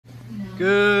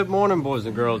Good morning, boys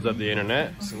and girls of the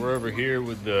internet. So we're over here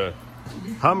with the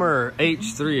Hummer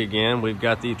H3 again. We've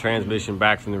got the transmission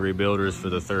back from the rebuilders for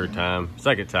the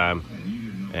second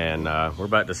time. And we're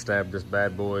about to stab this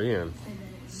bad boy in.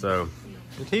 So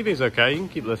the TV's okay, you can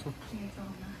keep listening.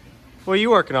 What are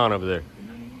you working on over there?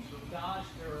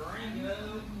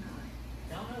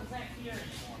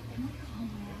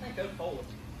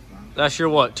 That's your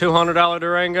what, $200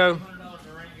 Durango?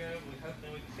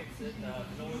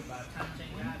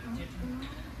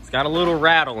 It's got a little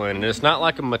rattle in it. It's not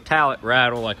like a metallic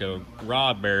rattle like a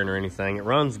rod bearing or anything. It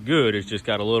runs good. It's just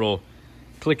got a little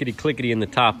clickety-clickety in the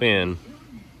top end.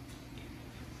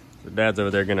 So Dad's over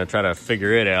there gonna try to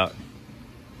figure it out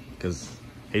because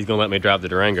he's gonna let me drive the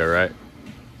Durango, right?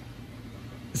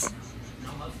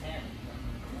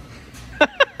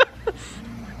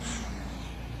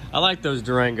 I like those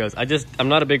Durangos. I'm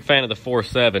not a big fan of the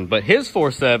 4.7, but his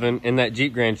 4.7 in that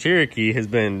Jeep Grand Cherokee has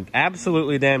been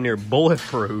absolutely damn near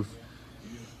bulletproof.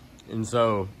 And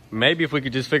so maybe if we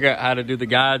could just figure out how to do the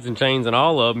guides and chains and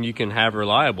all of them, you can have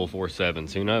reliable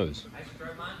 4.7s. Who knows? I just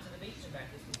drove mine to the beach and back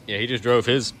this week. Yeah, he just drove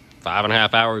his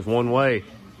 5.5 hours one way.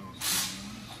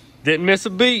 Didn't miss a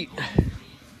beat.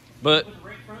 But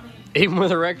even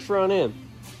with a wrecked front end.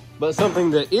 But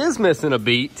something that is missing a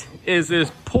beat is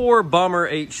this poor bummer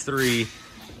H3.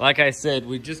 Like I said,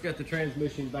 we just got the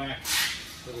transmission back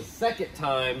for the second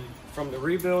time from the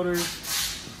rebuilders.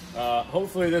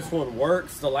 Hopefully this one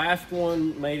works. The last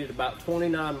one made it about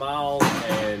 29 miles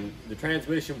and the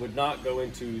transmission would not go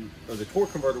into, or the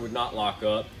torque converter would not lock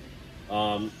up.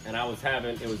 And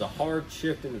it was a hard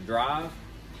shift in the drive.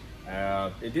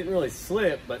 It didn't really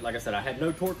slip, but like I said, I had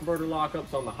no torque converter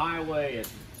lockups on the highway at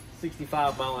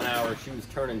 65 mile an hour. She was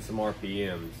turning some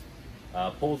RPMs.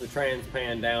 Pulled the trans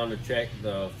pan down to check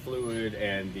the fluid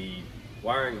and the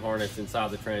wiring harness inside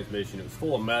the transmission. It was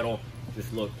full of metal,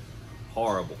 just looked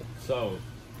horrible. So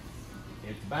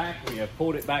it's back. We have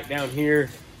pulled it back down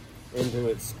here into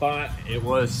its spot. It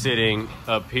was sitting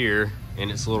up here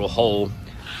in its little hole,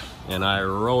 and I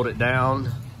rolled it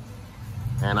down,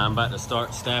 and I'm about to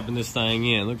start stabbing this thing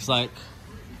in. Looks like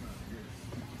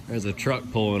there's a truck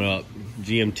pulling up,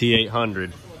 GMT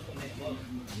 800.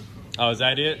 Oh, is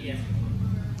that it? Yeah.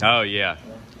 Oh, yeah.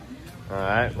 All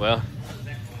right, well,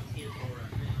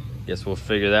 guess we'll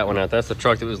figure that one out. That's the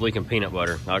truck that was leaking peanut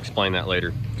butter. I'll explain that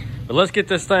later. But let's get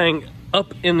this thing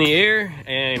up in the air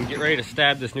and get ready to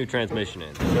stab this new transmission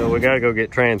in. So we gotta go get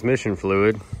transmission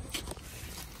fluid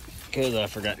because I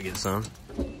forgot to get some.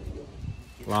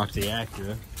 Lock the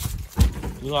Acura.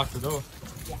 You locked the door?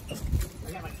 Yeah.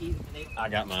 I got my keys. I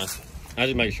got mine. I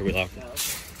just make sure we lock it.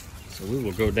 So we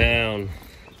will go down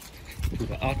to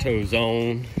the auto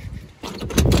zone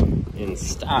in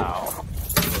style.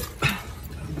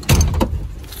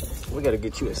 We got to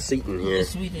get you a seat in here.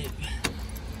 Yes, we do.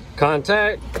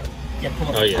 Contact? Yeah, pull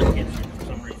up. Oh, yeah. For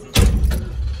some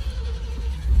reason.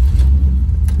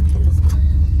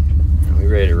 We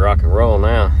ready to rock and roll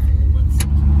now.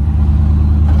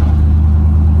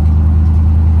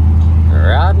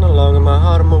 Riding along in my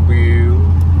automobile.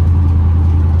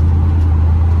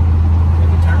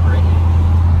 Maybe turn radio.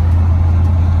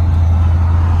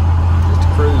 Just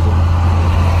cruising.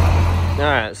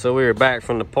 Alright, so we were back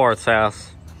from the parts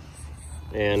house.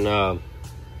 And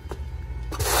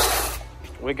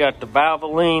we got the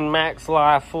Valvoline Max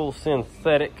Life Full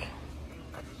Synthetic.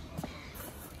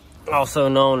 Also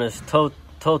known as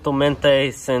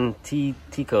Totalmente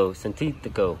Sintético.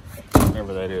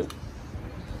 Whatever that is.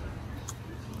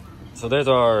 So there's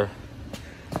our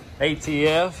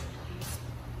ATF,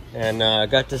 and I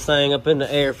got this thing up in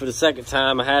the air for the second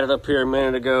time. I had it up here a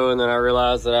minute ago, and then I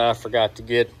realized that I forgot to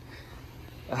get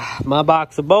my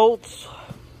box of bolts,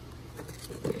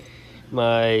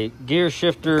 my gear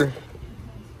shifter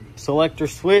selector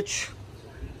switch,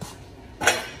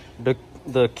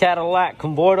 the Cadillac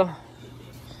converter,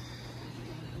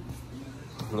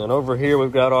 and then over here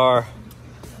we've got our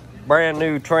brand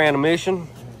new transmission.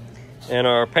 And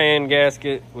our pan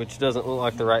gasket, which doesn't look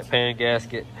like the right pan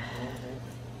gasket.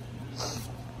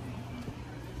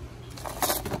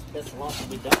 This lump will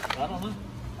be done. I don't know.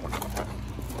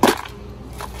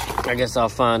 I guess I'll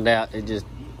find out. It just,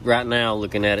 right now,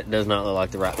 looking at it, does not look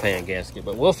like the right pan gasket.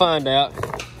 But we'll find out.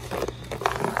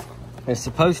 It's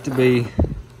supposed to be.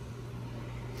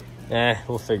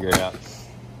 We'll figure it out.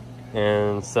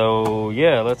 And so,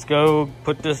 yeah, let's go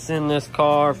put this in this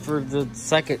car for the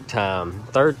second time.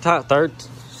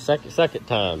 Second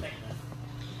time.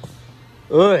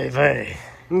 Oy vey.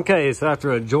 Okay, so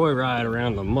after a joyride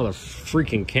around the mother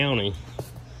freaking county,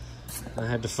 I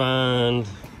had to find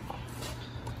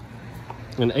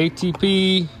an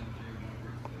ATP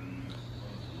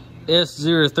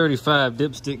S035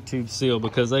 dipstick tube seal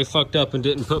because they fucked up and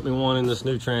didn't put me one in this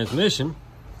new transmission.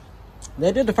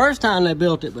 They did the first time they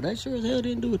built it, but they sure as hell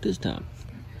didn't do it this time.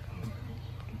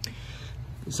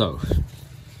 So,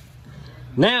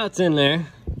 now it's in there.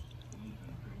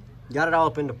 Got it all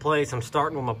up into place. I'm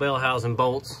starting with my bell housing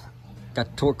bolts.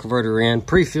 Got the torque converter in,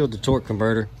 pre-filled the torque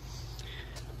converter.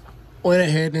 Went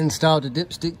ahead and installed the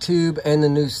dipstick tube and the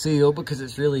new seal because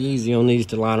it's really easy on these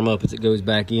to line them up as it goes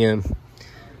back in.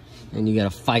 And you gotta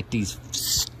fight these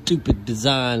stupid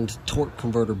designed torque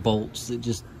converter bolts that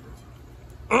just,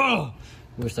 oh,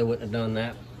 wish they wouldn't have done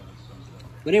that.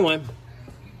 But anyway,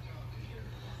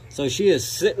 so she is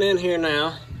sitting in here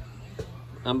now.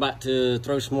 I'm about to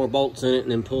throw some more bolts in it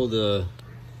and then pull the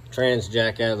trans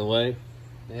jack out of the way.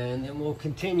 And then we'll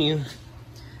continue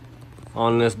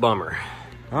on this bummer.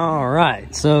 All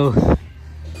right, so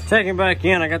checking back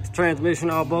in, I got the transmission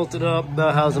all bolted up,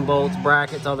 bell housing bolts,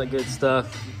 brackets, all that good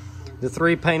stuff. The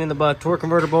 3 pain in the butt torque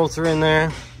converter bolts are in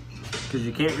there because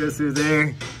you can't go through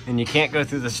there and you can't go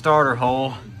through the starter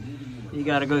hole. You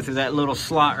got to go through that little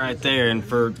slot right there. And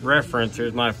for reference,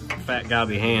 here's my fat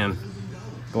gobby hand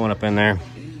going up in there.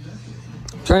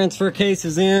 Transfer case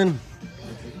is in.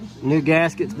 New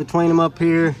gaskets between them up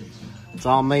here. It's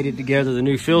all mated together. The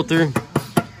new filter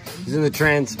is in the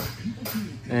trans,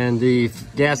 and the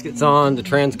gasket's on. The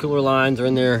trans cooler lines are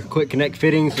in there. Quick connect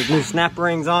fittings with new snap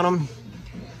rings on them.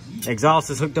 Exhaust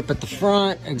is hooked up at the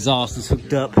front. Exhaust is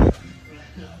hooked up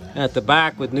at the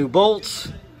back with new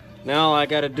bolts. Now all I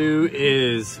gotta do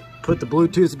is put the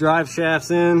Bluetooth drive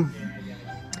shafts in,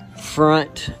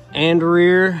 front and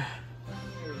rear,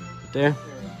 right there.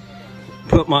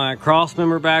 Put my cross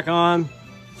member back on,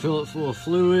 fill it full of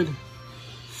fluid,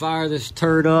 fire this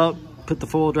turd up, put the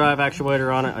full drive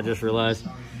actuator on it, I just realized.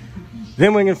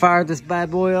 Then we can fire this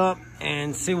bad boy up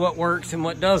and see what works and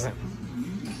what doesn't.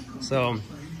 So,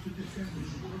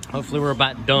 hopefully we're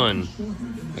about done,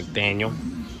 McDaniel.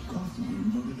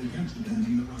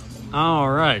 All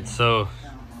right, so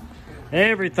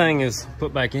everything is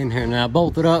put back in here now,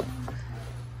 bolted up,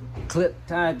 clip,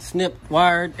 tied, snipped,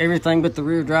 wired, everything but the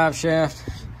rear drive shaft.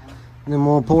 And then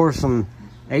we'll pour some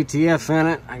ATF in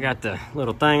it. I got the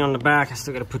little thing on the back. I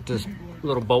still got to put this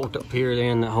little bolt up here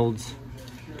then that holds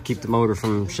to keep the motor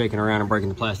from shaking around and breaking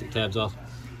the plastic tabs off.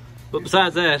 But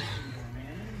besides that,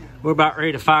 we're about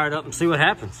ready to fire it up and see what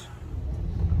happens.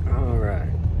 All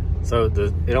right. So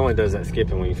it only does that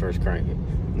skipping when you first crank it,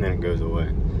 and then it goes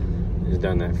away. It's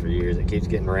done that for years. It keeps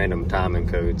getting random timing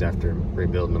codes after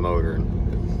rebuilding the motor, and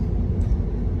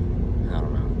I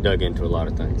don't know, dug into a lot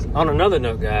of things. On another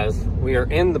note, guys, we are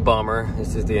in the bummer.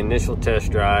 This is the initial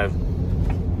test drive.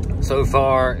 So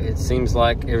far, it seems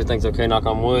like everything's okay, knock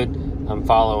on wood. I'm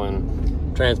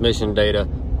following transmission data.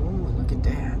 Oh, look at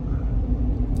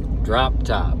that. Drop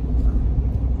top.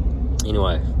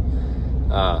 Anyway,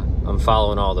 I'm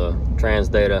following all the trans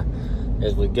data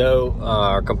as we go.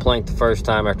 Our complaint the first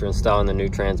time after installing the new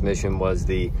transmission was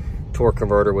the torque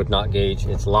converter would not gauge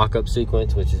its lockup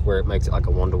sequence, which is where it makes it like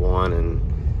a 1-to-1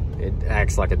 and it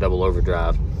acts like a double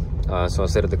overdrive. So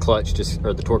instead of the clutch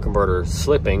or the torque converter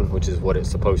slipping, which is what it's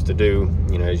supposed to do,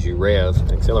 you know, as you rev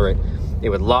and accelerate, it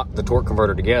would lock the torque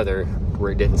converter together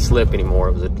where it didn't slip anymore.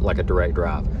 It was like a direct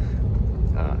drive.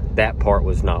 That part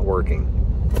was not working.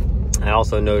 I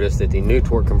also noticed that the new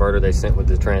torque converter they sent with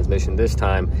the transmission this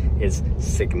time is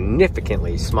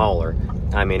significantly smaller.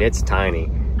 I mean, it's tiny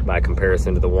by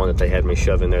comparison to the one that they had me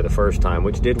shove in there the first time,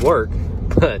 which did work,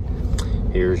 but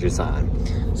here's your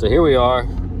sign. So here we are.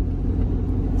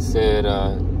 It said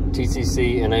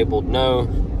TCC enabled no,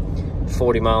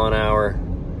 40 mile an hour,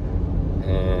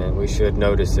 and we should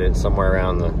notice it somewhere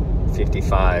around the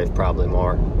 55 probably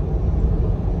mark.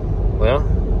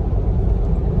 Well,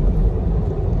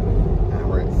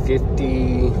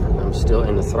 50, I'm still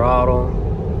in the throttle.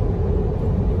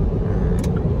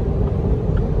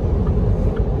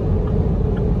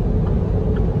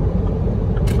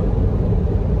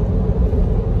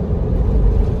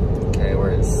 Okay, we're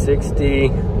at 60,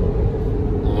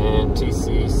 and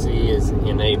TCC is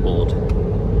enabled.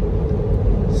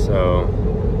 So,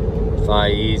 if I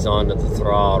ease onto the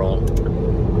throttle,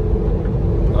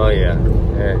 oh yeah,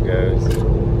 there it goes.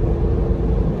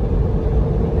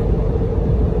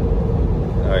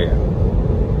 Oh yeah.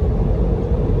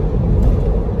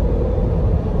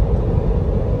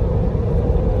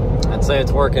 I'd say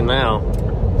it's working now,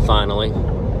 finally.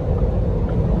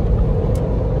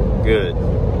 Good.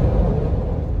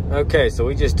 Okay, so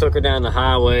we just took her down the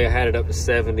highway. I had it up to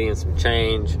 70 and some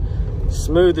change.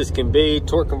 Smooth as can be.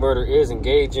 Torque converter is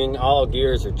engaging. All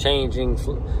gears are changing.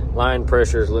 Line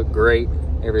pressures look great.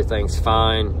 Everything's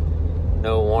fine.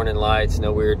 No warning lights,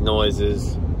 no weird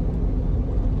noises.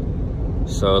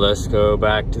 So let's go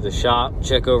back to the shop,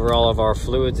 check over all of our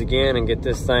fluids again, and get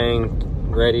this thing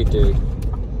ready to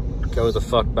go the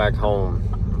fuck back home.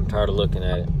 I'm tired of looking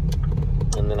at it.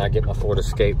 And then I get my Ford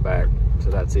Escape back, so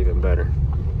that's even better.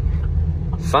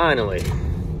 Finally,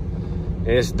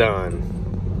 it's done.